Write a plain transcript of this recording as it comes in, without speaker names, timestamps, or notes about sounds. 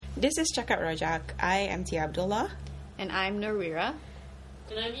This is Cakap Rajak. I am Tia Abdullah. And I'm Narira.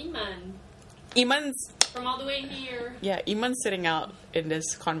 And I'm Iman. Iman's... From all the way here. Yeah, Iman's sitting out in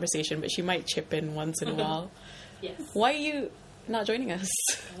this conversation, but she might chip in once in a while. Yes. Why are you not joining us?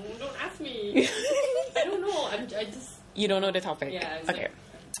 Oh, don't ask me. I don't know. I just... You don't know the topic? Yeah. Okay.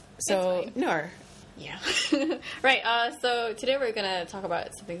 So, Noor. Yeah. Right, so today we're going to talk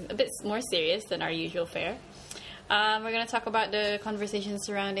about something a bit more serious than our usual fare. We're going to talk about the conversation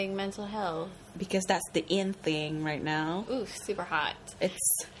surrounding mental health. Because that's the in thing right now. Ooh, super hot. It's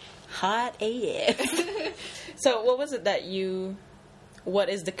hot AF. So, what was it that what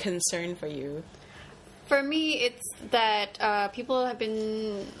is the concern for you? For me, it's that people have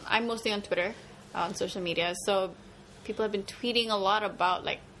been... I'm mostly on Twitter, on social media, so people have been tweeting a lot about,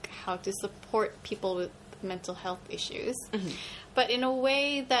 like, how to support people with mental health issues. Mm-hmm. But in a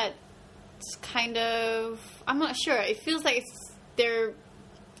way that's kind of... I'm not sure. It feels like they're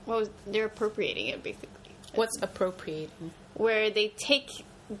appropriating it, basically. What's appropriating? Where they take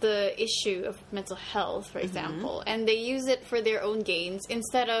the issue of mental health, for example, and they use it for their own gains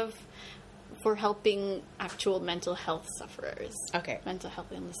instead of for helping actual mental health sufferers. Okay. Mental health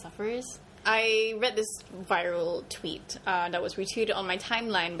illness sufferers. I read this viral tweet that was retweeted on my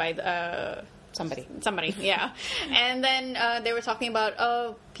timeline by somebody, yeah. And then they were talking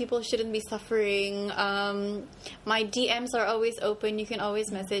about, people shouldn't be suffering. My DMs are always open. You can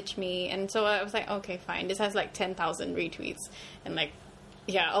always message me. And so I was like, okay, fine. This has like 10,000 retweets and like,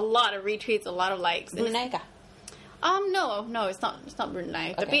 yeah, a lot of retweets, a lot of likes. Brunei ka? No, it's not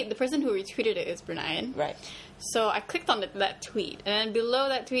Brunei. Okay. The person who retweeted it is Bruneian. Right. So I clicked on that tweet, and then below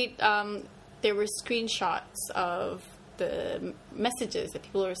that tweet, there were screenshots of the messages that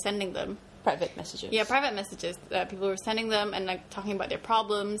people were sending them. Private messages. Yeah, private messages that people were sending them and like talking about their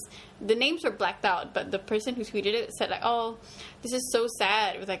problems. The names were blacked out, but the person who tweeted it said like, "Oh, this is so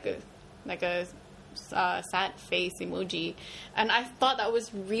sad," with like a sad face emoji, and I thought that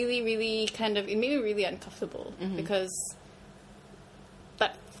was really, really it made me really uncomfortable because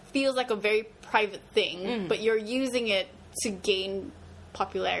that feels like a very private thing, but you're using it to gain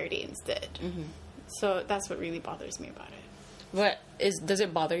popularity instead. So that's what really bothers me about it. But does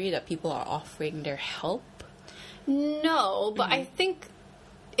it bother you that people are offering their help? No, but I think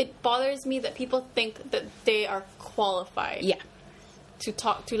it bothers me that people think that they are qualified. Yeah. To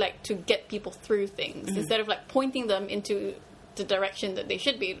talk to, like, to get people through things instead of like pointing them into the direction that they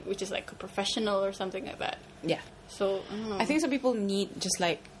should be, which is like a professional or something like that. Yeah. So I think some people need just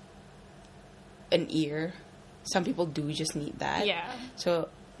like an ear. Some people do just need that. Yeah. So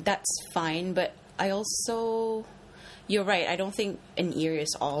that's fine, but you're right. I don't think an ear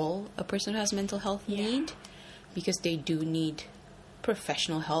is all a person who has mental health need, because they do need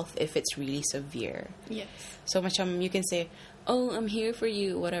professional health if it's really severe. Yes. So much you can say, "Oh, I'm here for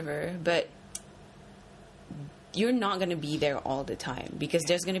you," whatever, but you're not going to be there all the time, because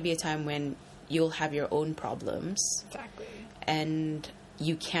there's going to be a time when you'll have your own problems. Exactly. And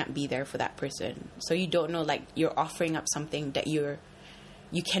you can't be there for that person. So you don't know, like, you're offering up something that you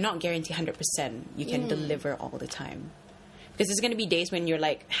cannot guarantee 100% you can deliver all the time. Because there's going to be days when you're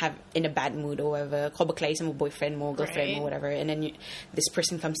like in a bad mood or whatever, kau berkelahi sama boyfriend mo, girlfriend mo, whatever, and then this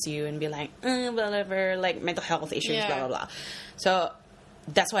person comes to you and be like, whatever, like mental health issues, blah, blah, blah. So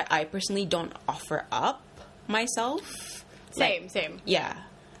that's why I personally don't offer up myself. Same. Yeah.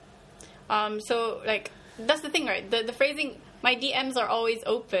 So like, that's the thing, right? The phrasing, my DMs are always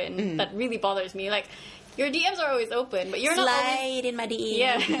open, that really bothers me. Like, your DMs are always open, but you're not always... in my DMs.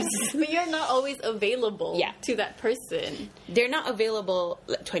 Yeah, but you're not always available to that person. They're not available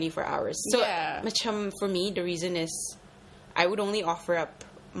like 24 hours. So, for me, the reason is I would only offer up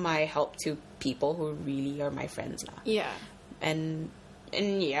my help to people who really are my friends now. Yeah. And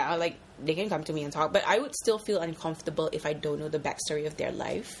yeah, like, they can come to me and talk, but I would still feel uncomfortable if I don't know the backstory of their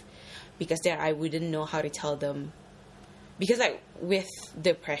life, because then I wouldn't know how to tell them. Because, like, with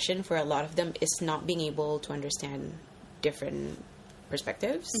depression, for a lot of them, it's not being able to understand different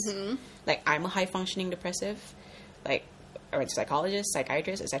perspectives. Like, I'm a high-functioning depressive. Like, I went to psychologist,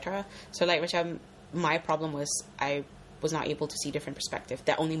 psychiatrist, etc. So, like, my problem was I was not able to see different perspective.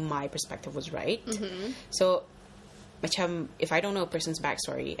 That only my perspective was right. So, if I don't know a person's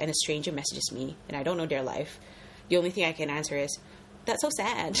backstory and a stranger messages me and I don't know their life, the only thing I can answer is, that's so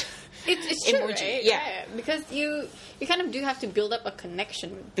sad. It's true, right? Yeah. Because you kind of do have to build up a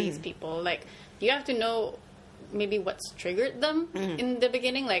connection with these people. Like, you have to know maybe what's triggered them in the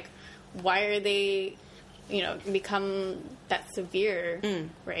beginning. Like, why are they, become that severe,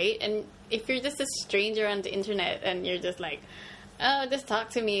 right? And if you're just a stranger on the internet and you're just like, oh, just talk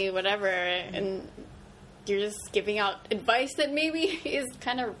to me, whatever, and you're just giving out advice that maybe is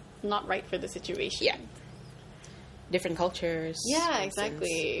kind of not right for the situation. Yeah. Different cultures. Yeah, for instance.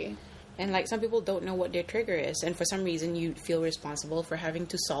 exactly. And like some people don't know what their trigger is, and for some reason you feel responsible for having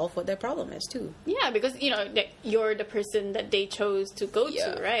to solve what their problem is too. Yeah, because like, you're the person that they chose to go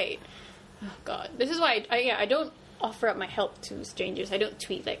Yeah. to, right? Oh God, this is why I don't offer up my help to strangers. I don't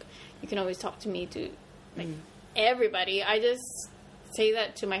tweet like you can always talk to me to like everybody. I just say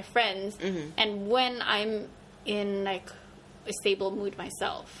that to my friends, and when I'm in like a stable mood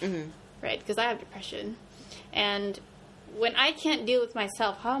myself, right? Because I have depression, and when I can't deal with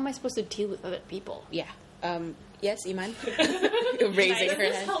myself, how am I supposed to deal with other people? Yeah. Yes, Iman. Raising Does her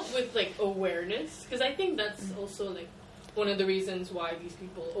this hand. help with like awareness? Because I think that's also like one of the reasons why these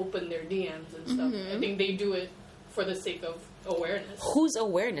people open their DMs and stuff. I think they do it for the sake of awareness. Whose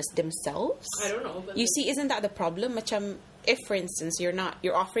awareness? Themselves? I don't know. But You see, isn't that the problem? Macam, if for instance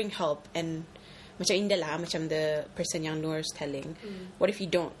you're offering help and macam indala, macam the person yang Noor's telling, what if you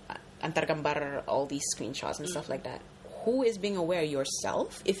don't antar gambar all these screenshots and stuff like that? Who is being aware?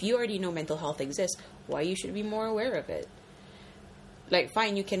 Yourself? If you already know mental health exists, why you should be more aware of it? Like,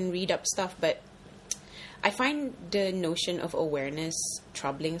 fine, you can read up stuff, but I find the notion of awareness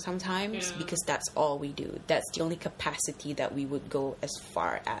troubling sometimes Yeah. because that's all we do. That's the only capacity that we would go as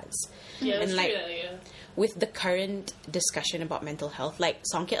far as. yeah, that's and like, true. Yeah. with the current discussion about mental health, like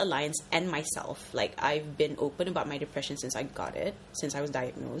Songkit Alliance and myself, like I've been open about my depression since I got it, since I was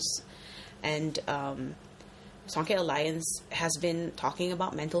diagnosed. And Songkit Alliance has been talking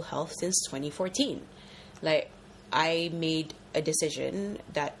about mental health since 2014. Like, I made a decision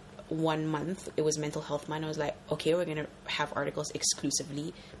that 1 month it was mental health month. I was like, okay, we're gonna have articles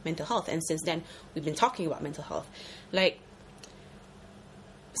exclusively mental health. And since then we've been talking about mental health. Like,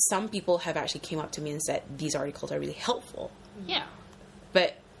 some people have actually came up to me and said these articles are really helpful. Yeah.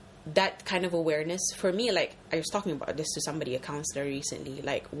 But that kind of awareness for me, like I was talking about this to somebody, a counselor recently,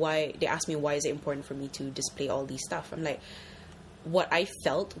 like why they asked me why is it important for me to display all these stuff. I'm like, what I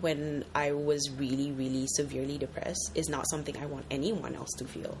felt when I was really, really severely depressed is not something I want anyone else to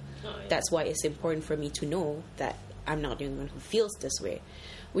feel. Oh, yeah. That's why it's important for me to know that I'm not the only one who feels this way.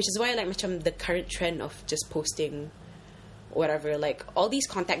 Which is why, like, macam the current trend of just posting whatever, like, all these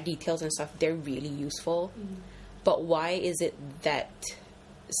contact details and stuff, they're really useful. But why is it that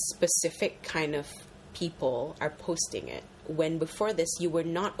specific kind of people are posting it when before this you were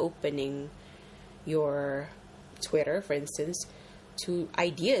not opening your Twitter, for instance, to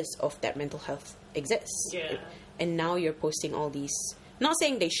ideas of that mental health exists? Yeah. And now you're posting all these, not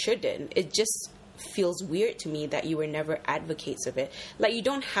saying they shouldn't, it just feels weird to me that you were never advocates of it. Like, you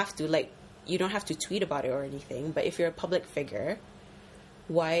don't have to tweet about it or anything, but if you're a public figure,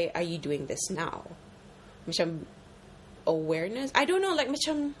 why are you doing this now? Macam awareness, I don't know, like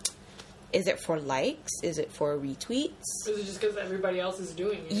macam, is it for likes? Is it for retweets? Is it just because everybody else is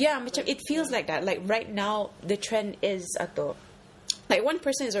doing it? Yeah, macam it feels like that. Like right now, the trend is ato. Like one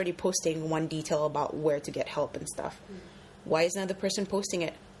person is already posting one detail about where to get help and stuff. Why is another person posting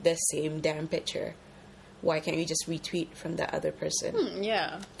it? The same damn picture. Why can't you just retweet from that other person?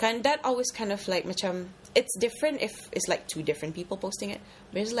 Yeah. And that always kind of like macam, it's different if it's like two different people posting it.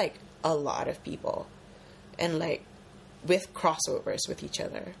 But it's like a lot of people. And like with crossovers with each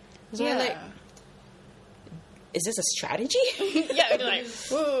other. So Yeah. we're like, is this a strategy? Yeah, you're like,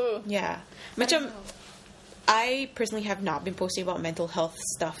 whoa. Yeah. Macam, I personally have not been posting about mental health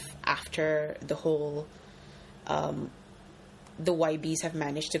stuff after the whole, the YBs have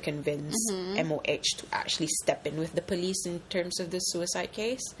managed to convince MOH to actually step in with the police in terms of the suicide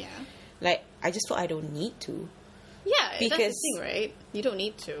case. Yeah. Like, I just feel I don't need to. Yeah, that's the Because- thing, right? You don't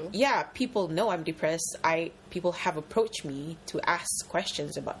need to. Yeah, people know I'm depressed. People have approached me to ask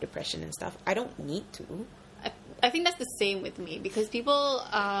questions about depression and stuff. I don't need to. I think that's the same with me because people,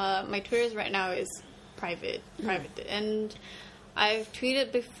 my Twitter right now is private, and I've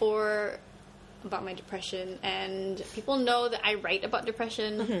tweeted before about my depression, and people know that I write about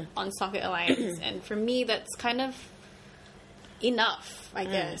depression on Socket Alliance, and for me, that's kind of enough, I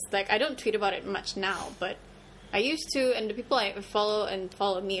guess. Like, I don't tweet about it much now, but I used to, and the people I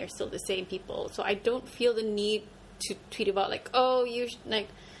follow me are still the same people, so I don't feel the need to tweet about, like, oh, like,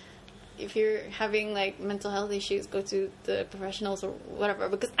 if you're having like mental health issues, go to the professionals or whatever,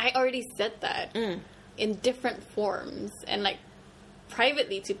 because I already said that in different forms and like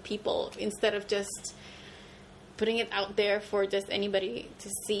privately to people instead of just putting it out there for just anybody to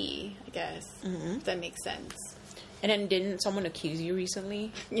see, I guess. If that makes sense. And then didn't someone accuse you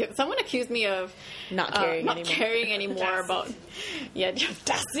recently? Yeah, someone accused me of Not caring not anymore. caring anymore about the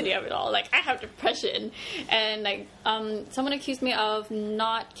audacity of it all. Like, I have depression, and like someone accused me of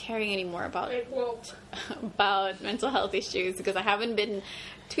not caring anymore about Like, well, about mental health issues because I haven't been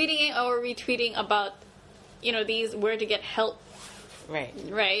tweeting or retweeting about, these where to get help,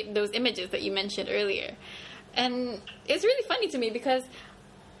 Right. those images that you mentioned earlier. And it's really funny to me because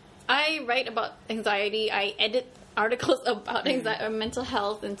I write about anxiety, I edit articles about anxiety, mental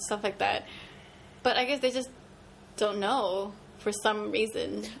health and stuff like that, but I guess they just don't know for some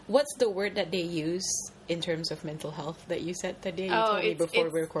reason. What's the word that they use in terms of mental health that you said that day? You told me before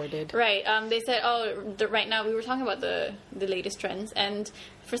we recorded. Right. They said, right now we were talking about the latest trends, and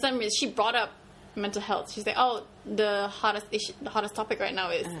for some reason she brought up mental health. She's like, the hottest topic right now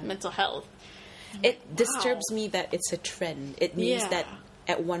is mental health. It disturbs me that it's a trend. It means that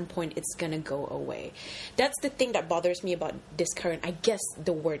at one point it's gonna go away. That's the thing that bothers me about this current, I guess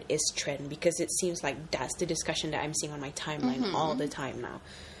the word is trend, because it seems like that's the discussion that I'm seeing on my timeline all the time now.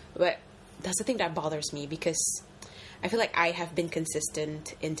 But that's the thing that bothers me, because I feel like I have been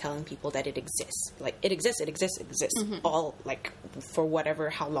consistent in telling people that it exists. Like, it exists. All, like, for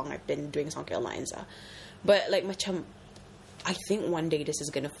how long I've been doing Songke Alliance. But, like, macam, I think one day this is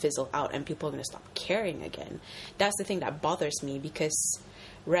going to fizzle out and people are going to stop caring again. That's the thing that bothers me, because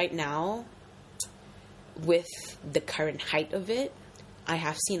right now, with the current height of it, I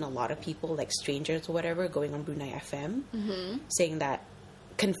have seen a lot of people, like strangers or whatever, going on Brunei FM,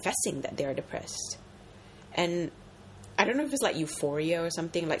 confessing that they're depressed. And I don't know if it's like euphoria or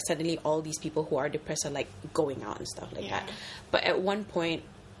something, like suddenly all these people who are depressed are like going out and stuff like that. But at one point,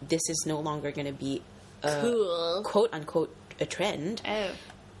 this is no longer going to be a quote unquote a trend.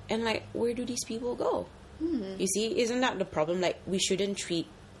 And like, where do these people go? You see, isn't that the problem? Like, we shouldn't treat...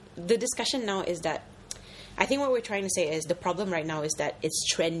 The discussion now is that... I think what we're trying to say is the problem right now is that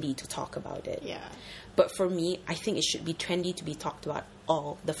it's trendy to talk about it. Yeah. But for me, I think it should be trendy to be talked about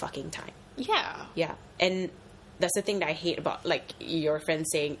all the fucking time. Yeah. Yeah. And that's the thing that I hate about, like, your friend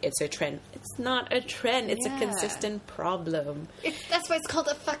saying it's a trend. It's not a trend. It's a consistent problem. That's why it's called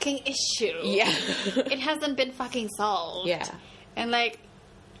a fucking issue. Yeah. It hasn't been fucking solved. Yeah. And, like...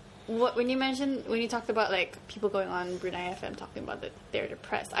 when you talked about like people going on Brunei FM talking about that they're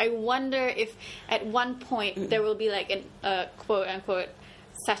depressed, I wonder if at one point there will be like a quote unquote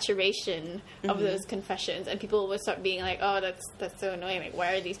saturation of those confessions, and people will start being like, oh, that's so annoying. Like,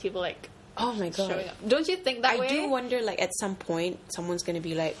 why are these people like, oh my god, showing up? Don't you think that way? I do wonder, like, at some point someone's gonna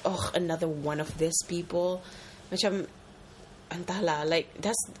be like, oh, another one of these people. Macam, entahlah, like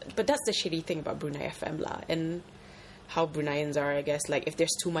that's the shitty thing about Brunei FM lah, and how Bruneians are, I guess. Like, if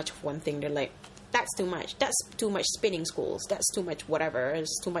there's too much of one thing, they're like, that's too much. That's too much spinning schools. That's too much whatever.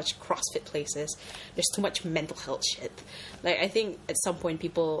 There's too much CrossFit places. There's too much mental health shit. Like, I think at some point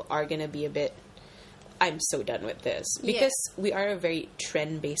people are going to be a bit, I'm so done with this. Because we are a very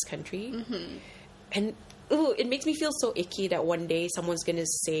trend-based country. And, it makes me feel so icky that one day someone's going to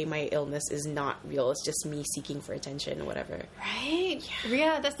say my illness is not real. It's just me seeking for attention or whatever. Right?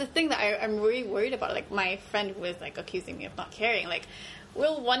 Yeah, that's the thing that I'm really worried about. Like, my friend was, like, accusing me of not caring. Like,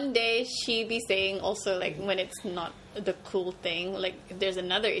 will one day she be saying also, like, when it's not the cool thing, like, if there's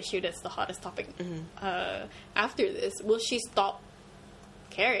another issue that's the hottest topic after this, will she stop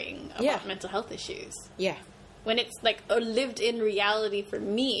caring about mental health issues? Yeah. When it's, like, a lived-in reality for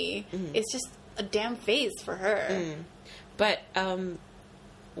me, it's just a damn phase for her. But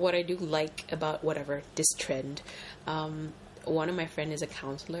what I do like about whatever this trend, one of my friend is a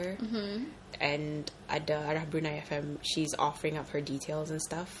counselor, and at the Brunei FM, she's offering up her details and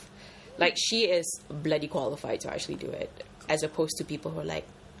stuff. Like, she is bloody qualified to actually do it, as opposed to people who are like,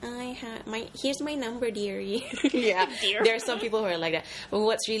 here's my number, dearie. Yeah, there are some people who are like that. But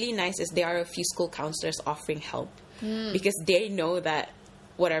what's really nice is there are a few school counselors offering help, because they know that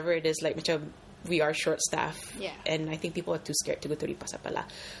whatever it is, like, we are short-staffed, and I think people are too scared to go to Ripasa pala.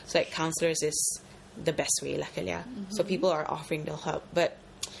 So, like, counselors is the best way, lakilya. So people are offering their help, but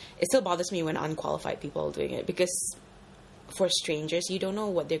it still bothers me when unqualified people are doing it, because for strangers, you don't know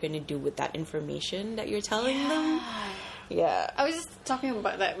what they're going to do with that information that you're telling them. Yeah. I was just talking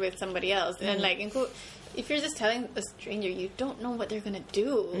about that with somebody else, and like, if you're just telling a stranger, you don't know what they're going to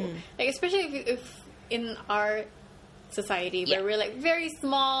do. Like, especially if in our society where we're like very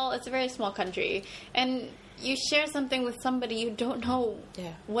small, it's a very small country, and you share something with somebody, you don't know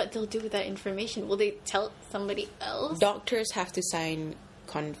what they'll do with that information. Will they tell somebody else? Doctors have to sign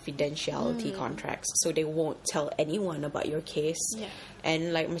confidentiality contracts, so they won't tell anyone about your case.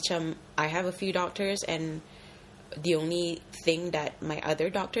 And like, I have a few doctors, and the only thing that my other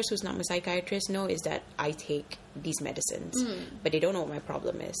doctors who's not my psychiatrist know is that I take these medicines, but they don't know what my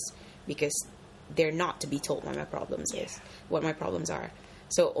problem is, because they're not to be told what my problems are.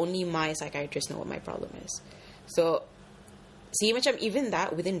 So only my psychiatrists know what my problem is. So, see, even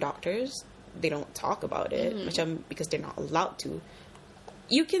that within doctors, they don't talk about it, because they're not allowed to.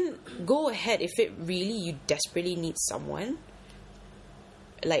 you can go ahead if it really you desperately need someone.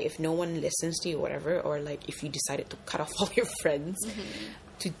 Like if no one listens to you, whatever, or like if you decided to cut off all your friends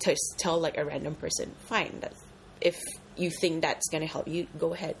to tell like a random person, fine. That's, if you think that's gonna help you,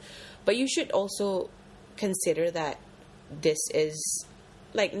 go ahead. But you should also consider that this is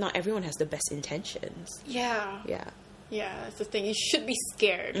like not everyone has the best intentions. Yeah. Yeah. Yeah, that's the thing. You should be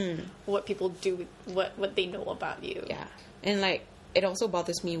scared what people do, what they know about you. Yeah. And like it also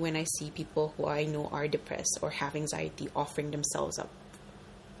bothers me when I see people who I know are depressed or have anxiety offering themselves up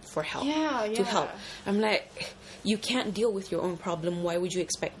for help. To help. I'm like, you can't deal with your own problem. Why would you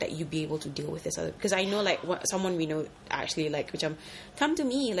expect that you be able to deal with this other? Because I know like someone we know actually like which come to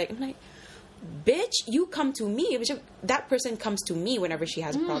me, like I'm like, bitch, you come to me. That person comes to me whenever she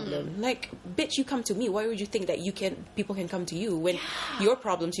has a problem. Like, bitch, you come to me. Why would you think that people can come to you when your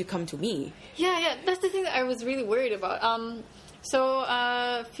problems you come to me? Yeah. That's the thing that I was really worried about. So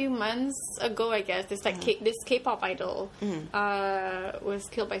a few months ago, I guess, this like this K-pop idol was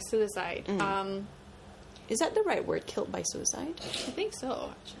killed by suicide. Is that the right word? Killed by suicide? I think so,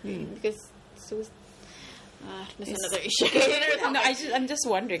 actually, because suicide. That's another issue. No, I'm just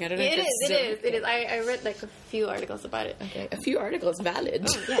wondering. I don't know. It is. I read like a few articles about it. Okay, a few articles, valid.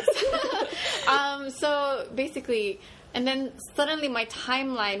 Oh, yes. So basically, and then suddenly my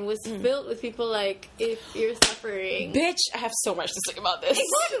timeline was filled with people like, if you're suffering, bitch, I have so much to say about this.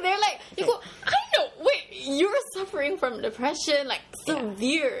 Exactly. They're like, you go, I know. Wait, you're suffering from depression, like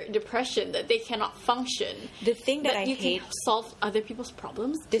severe depression that they cannot function. The thing that I you hate, can solve other people's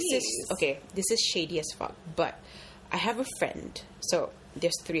problems. This is shady as fuck. But I have a friend. So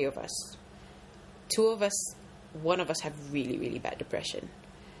there's 3 of us. 2 of us, 1 of us have really, really bad depression.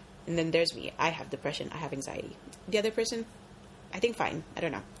 And then there's me. I have depression. I have anxiety. The other person, I think fine. I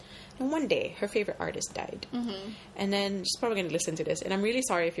don't know. And one day, her favorite artist died. And then she's probably going to listen to this. And I'm really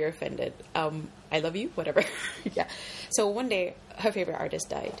sorry if you're offended. I love you. Whatever. Yeah. So one day, her favorite artist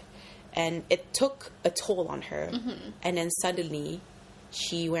died. And it took a toll on her. And then suddenly,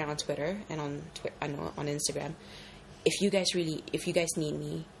 she went on Twitter and on Instagram. If you guys need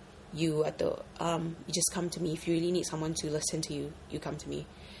me, you just come to me. If you really need someone to listen to you, you come to me.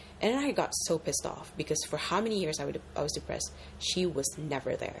 And I got so pissed off because for how many years I was depressed, she was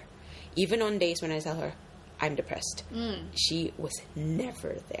never there. Even on days when I tell her I'm depressed, she was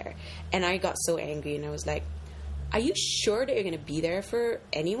never there. And I got so angry and I was like, are you sure that you're going to be there for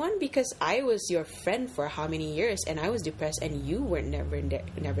anyone? Because I was your friend for how many years and I was depressed and you were never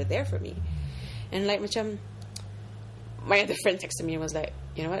there for me. And like, my other friend texted me and was like,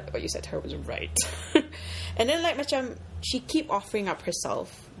 you know what you said to her was right. And then like, she keep offering up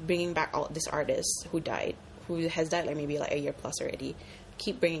herself, bringing back all this artist who has died like maybe like a year plus already.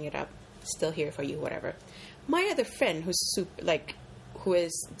 Keep bringing it up. Still here for you, whatever. My other friend has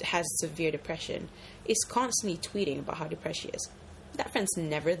severe depression is constantly tweeting about how depressed she is. That friend's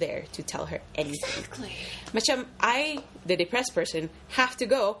never there to tell her anything. Exactly. I, the depressed person, have to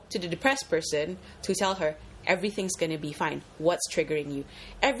go to the depressed person to tell her everything's gonna be fine. What's triggering you?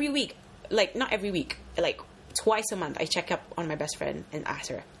 Every week, like not every week, like twice a month, I check up on my best friend and ask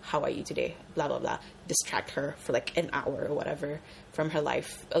her, how are you today? Blah, blah, blah. Distract her for like an hour or whatever from her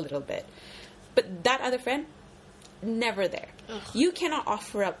life a little bit. But that other friend, never there. Ugh. You cannot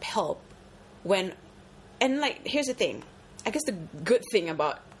offer up help when... And like, here's the thing. I guess the good thing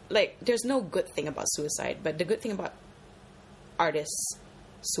about... Like, there's no good thing about suicide, but the good thing about artists'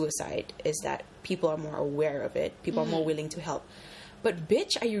 suicide is that people are more aware of it. People are more willing to help. But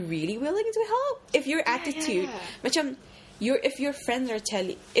bitch, are you really willing to help? If your attitude, if your friends are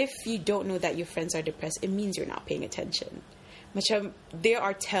if you don't know that your friends are depressed, it means you're not paying attention. There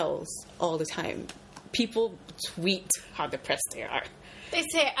are tells all the time. People tweet how depressed they are. They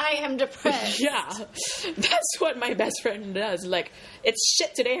say, I am depressed. Yeah. That's what my best friend does. Like, it's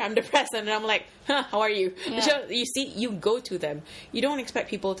shit today, I'm depressed. And I'm like, how are you? Yeah. You see, you go to them. You don't expect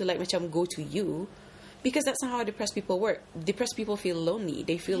people to, like, go to you. Because that's not how depressed people work. Depressed people feel lonely.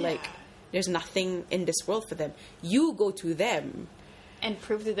 They feel like there's nothing in this world for them. You go to them. And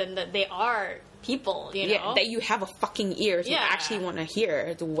prove to them that they are people, you know? Yeah, that you have a fucking ear to actually want to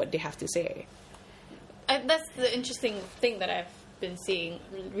hear what they have to say. That's the interesting thing that I've been seeing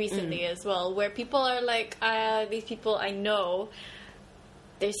recently as well, where people are like, these people I know,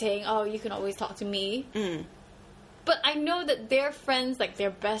 they're saying, oh, you can always talk to me. But I know that their friends, like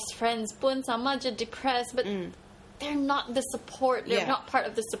their best friends, pun sama je depressed, but they're not the support. They're not part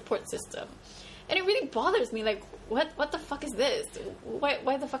of the support system. And it really bothers me. Like, what the fuck is this?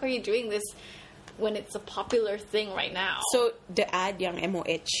 Why the fuck are you doing this when it's a popular thing right now? So, the ad yang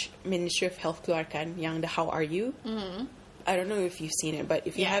MOH, Ministry of Health keluarkan, yang the How Are You? I don't know if you've seen it, but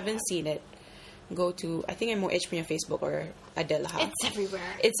if you Yeah. haven't seen it, go to, I think I'm more HP on Facebook or Adelaha. It's everywhere.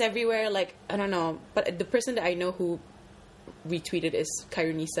 It's everywhere. Like, I don't know, but the person that I know who retweeted is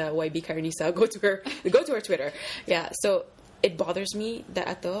Kairunisa, YB Kairunisa. Go to her Twitter. Yeah, so it bothers me that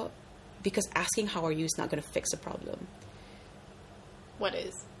ato, because asking how are you is not going to fix the problem. What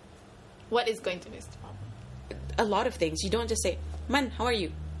is going to fix the problem? A lot of things. You don't just say, man, how are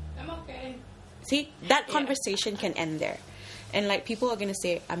you? I'm okay. See, that Yeah. conversation can end there. And like, people are going to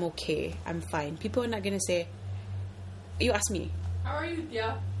say, I'm okay, I'm fine. People are not going to say, you ask me, How are you?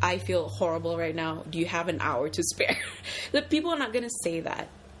 Yeah. I feel horrible right now. Do you have an hour to spare? The people are not going to say that,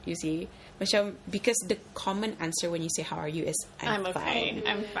 you see. Macam, because the common answer when you say, how are you, is, I'm okay. fine.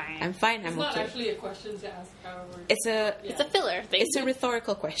 I'm fine. I'm fine, It's I'm not okay. actually a question to ask. However, It's a... Yeah. It's a filler thing. It's a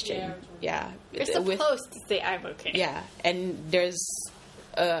rhetorical question. Yeah, Yeah. You're supposed to say I'm okay. Yeah, and there's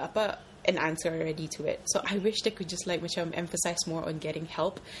an answer already to it. So I wish they could just like macam emphasize more on getting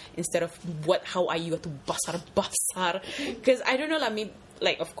help instead of how are you to basar. Because I don't know, like, maybe,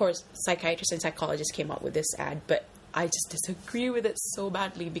 like, of course psychiatrists and psychologists came up with this ad, but I just disagree with it so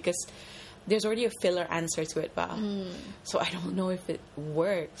badly because there's already a filler answer to it, ba. So I don't know if it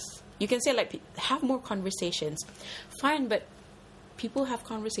works. You can say like have more conversations, fine, but people have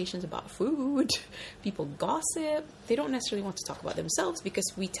conversations about food. People gossip. They don't necessarily want to talk about themselves because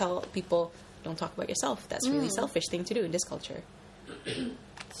we tell people, don't talk about yourself. That's a really selfish thing to do in this culture.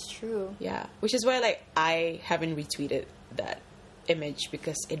 It's true. Yeah. Which is why, like, I haven't retweeted that image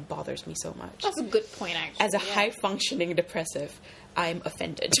because it bothers me so much. That's a good point, actually. As a yeah. high-functioning depressive, I'm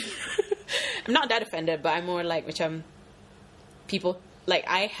offended. I'm not that offended, but I'm more like, which people... Like,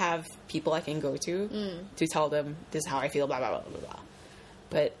 I have people I can go to tell them, this is how I feel, blah, blah, blah, blah, blah.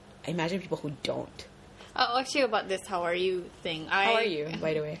 But I imagine people who don't. Oh, actually, about this "how are you" thing. How are you,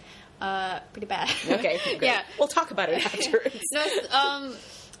 by the way? Pretty bad. Okay, great. Yeah. We'll talk about it afterwards. No,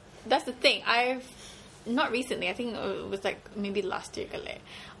 that's the thing. I've not recently. I think it was like maybe last year.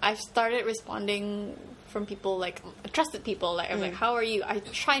 I've started responding from people, like trusted people. Like I'm like, "How are you?" I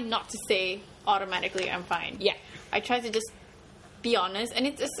try not to say automatically, "I'm fine." Yeah. I try to just be honest, and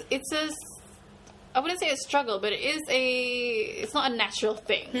it's a I wouldn't say a struggle, but it's not a natural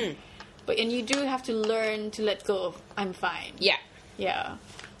thing. But and you do have to learn to let go of "I'm fine." Yeah. Yeah.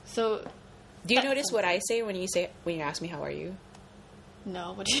 So Do you That's notice what I say when you ask me how are you?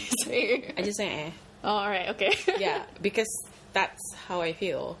 no, what did you say? I just say eh. Oh, all right, okay. Yeah, because that's how I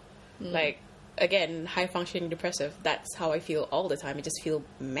feel. Like, again, high functioning depressive, that's how I feel all the time. I just feel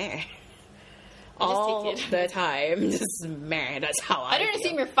meh. All take it. the time. Just meh. That's how I I don't feel.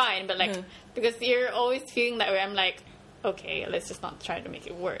 assume you're fine, but like because you're always feeling that way, I'm like, okay, let's just not try to make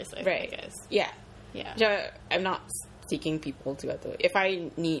it worse. I Right. guess. Yeah. Yeah. So, I'm not seeking people to do it. If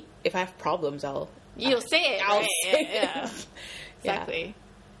I have problems, You'll say it. I'll right? say Yeah. it. Exactly.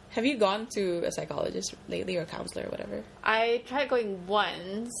 Have you gone to a psychologist lately or a counselor or whatever? I tried going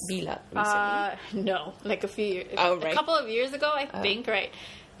once. Bila recently. No, like a few years. Oh, right. A couple of years ago, I think. Right.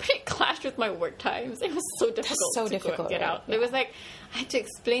 But it clashed with my work times. It was so difficult so to go difficult, and get right? out. Yeah. It was like I had to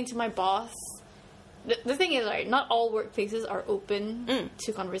explain to my boss. The thing is, right, not all workplaces are open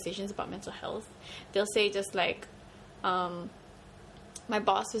to conversations about mental health. They'll say just like, my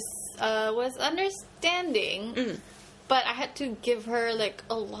boss was understanding, but I had to give her like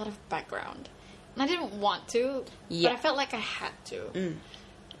a lot of background. And I didn't want to, Yeah. but I felt like I had to.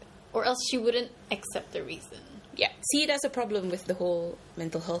 Or else she wouldn't accept the reason. Yeah. See, that's a problem with the whole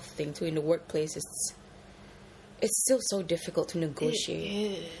mental health thing too. In the workplace, it's still so difficult to negotiate.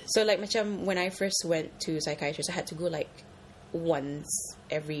 It is. So, like, macam when I first went to psychiatrist, I had to go like once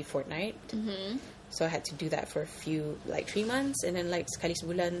every fortnight. Mm-hmm. So I had to do that for a few, like 3 months, and then like sekali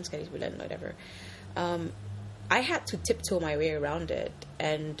sebulan, whatever. I had to tiptoe my way around it,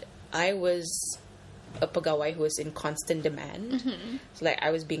 and I was a pagawai who was in constant demand. So like I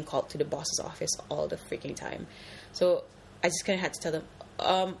was being called to the boss's office all the freaking time. So I just kind of had to tell them,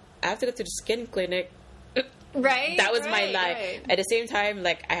 I have to go to the skin clinic. Right. That was my right, life. right. At the same time,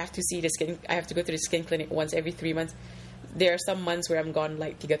 like I have to go to the skin clinic once every 3 months. There are some months where I'm gone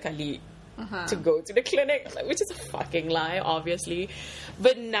like 3 kali to go to the clinic, like, which is a fucking lie, obviously.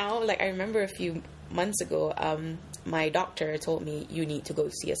 But now, like I remember a few months ago, my doctor told me you need to go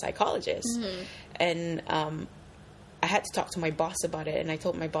see a psychologist, and I had to talk to my boss about it. And I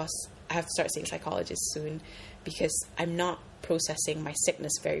told my boss I have to start seeing a psychologist soon because I'm not processing my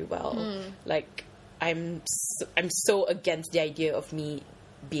sickness very well. Like I'm so against the idea of me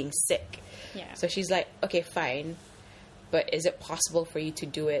being sick. Yeah. So she's like, okay, fine, but is it possible for you to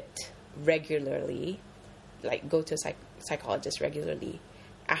do it regularly, like go to a psychologist regularly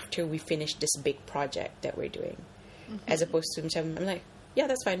after we finish this big project that we're doing? As opposed to macam, I'm like, yeah,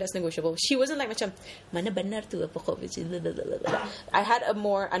 that's fine, that's negotiable. She wasn't like macam, mana benar tu pokok. I had a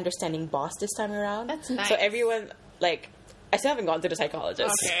more understanding boss this time around. That's nice. So everyone, like, I still haven't gone to the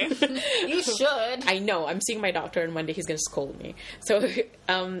psychologist. Okay. You should. I know. I'm seeing my doctor, and one day he's going to scold me. So,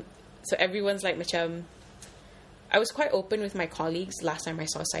 so everyone's like, macam, I was quite open with my colleagues last time I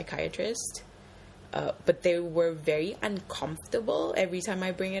saw a psychiatrist. But they were very uncomfortable every time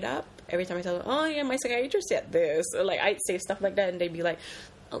I bring it up. Every time I tell them, oh yeah, my psychiatrist said this. Or like, I'd say stuff like that, and they'd be like,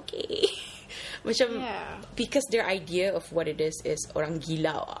 okay. Because their idea of what it is orang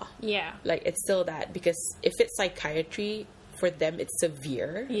gila. Yeah. Like, it's still that. Because if it's psychiatry, for them, it's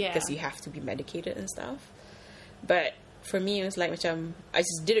severe. Yeah. Because you have to be medicated and stuff. But for me, it was like, macam, I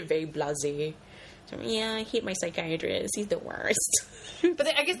just did it very blasé. Yeah, I hate my psychiatrist. He's the worst. But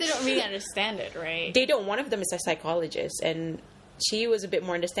I guess they don't really understand it, right? They don't. One of them is a psychologist, and she was a bit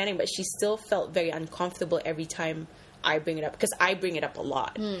more understanding, but she still felt very uncomfortable every time I bring it up, because I bring it up a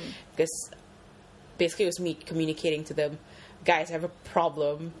lot. Because basically it was me communicating to them, guys, I have a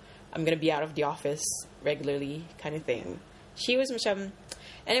problem. I'm going to be out of the office regularly, kind of thing. She was macam,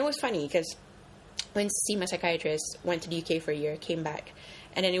 and it was funny, because went to see my psychiatrist, went to the UK for a year, came back,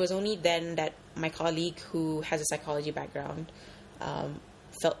 and then it was only then that my colleague who has a psychology background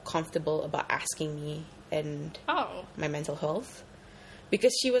felt comfortable about asking me and my mental health,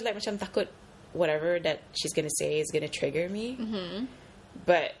 because she was like, macam takut whatever that she's gonna say is gonna trigger me.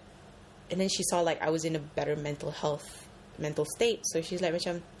 But and then she saw like I was in a better mental state, so she's like,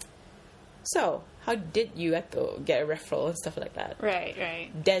 macam, so how did you have to get a referral and stuff like that?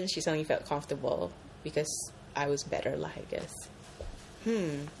 Right. Then she suddenly felt comfortable because I was better, like, I guess.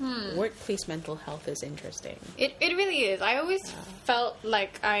 Workplace mental health is interesting. It really is. I always felt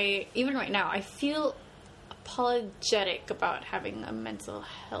like even right now, I feel apologetic about having a mental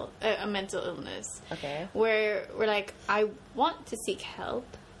illness. Okay. Where we're like, I want to seek help,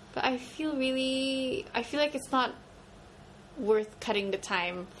 but I feel like it's not worth cutting the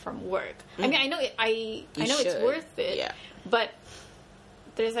time from work. I mean, I know it's worth it. Yeah. But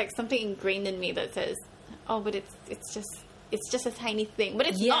there's like something ingrained in me that says, oh, but it's just a tiny thing. But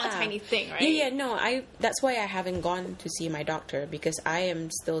it's not a tiny thing, right? Yeah, no, that's why I haven't gone to see my doctor, because I am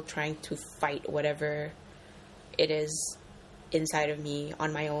still trying to fight whatever it is inside of me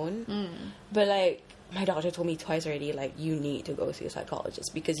on my own. But like, my doctor told me twice already, like, you need to go see a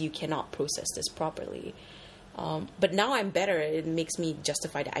psychologist because you cannot process this properly. But now I'm better. It makes me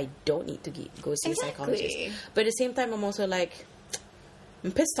justify that I don't need to go see a psychologist. But at the same time, I'm also like,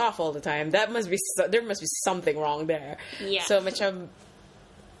 I'm pissed off all the time. There must be something wrong there. Yeah. So much I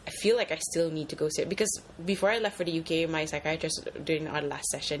feel like I still need to go see it, because before I left for the UK, my psychiatrist during our last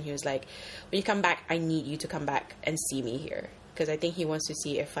session, he was like, when you come back, I need you to come back and see me here, because I think he wants to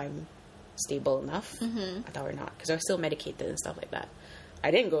see if I'm stable enough. I thought or not, because I was still medicated and stuff like that.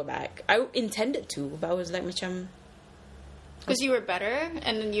 I didn't go back. I intended to, but I was like, macam, because you were better,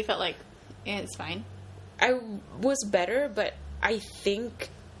 and then you felt like, it's fine. I was better, but I think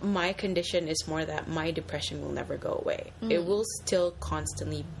my condition is more that my depression will never go away. It will still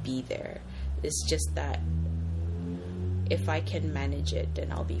constantly be there. It's just that if I can manage it,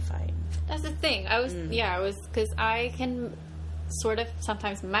 then I'll be fine. That's the thing. Because I can sort of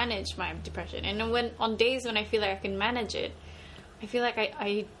sometimes manage my depression, and when on days when I feel like I can manage it, I feel like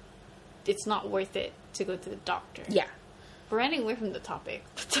it's not worth it to go to the doctor. Yeah. We're running away from the topic.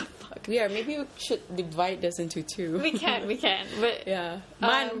 What the fuck? Yeah, maybe we should divide this into two. We can. But yeah.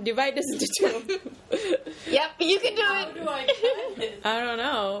 Divide this into two. Yep, you can do it. How do I cut it? I don't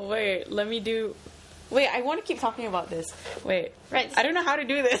know. Wait, let me do... Wait, I want to keep talking about this. Wait. Right. I don't know how to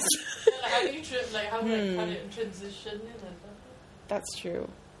do this. How do you how do I cut it and transition it? That's true.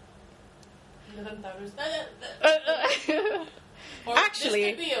 Or actually,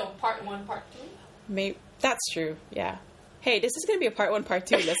 this could be a part 1, part 2. Maybe that's true. Yeah. Hey, this is going to be a part 1, part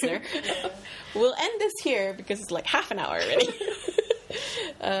 2, listener. Yeah. We'll end this here because it's like half an hour already.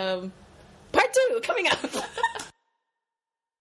 Part 2 coming up.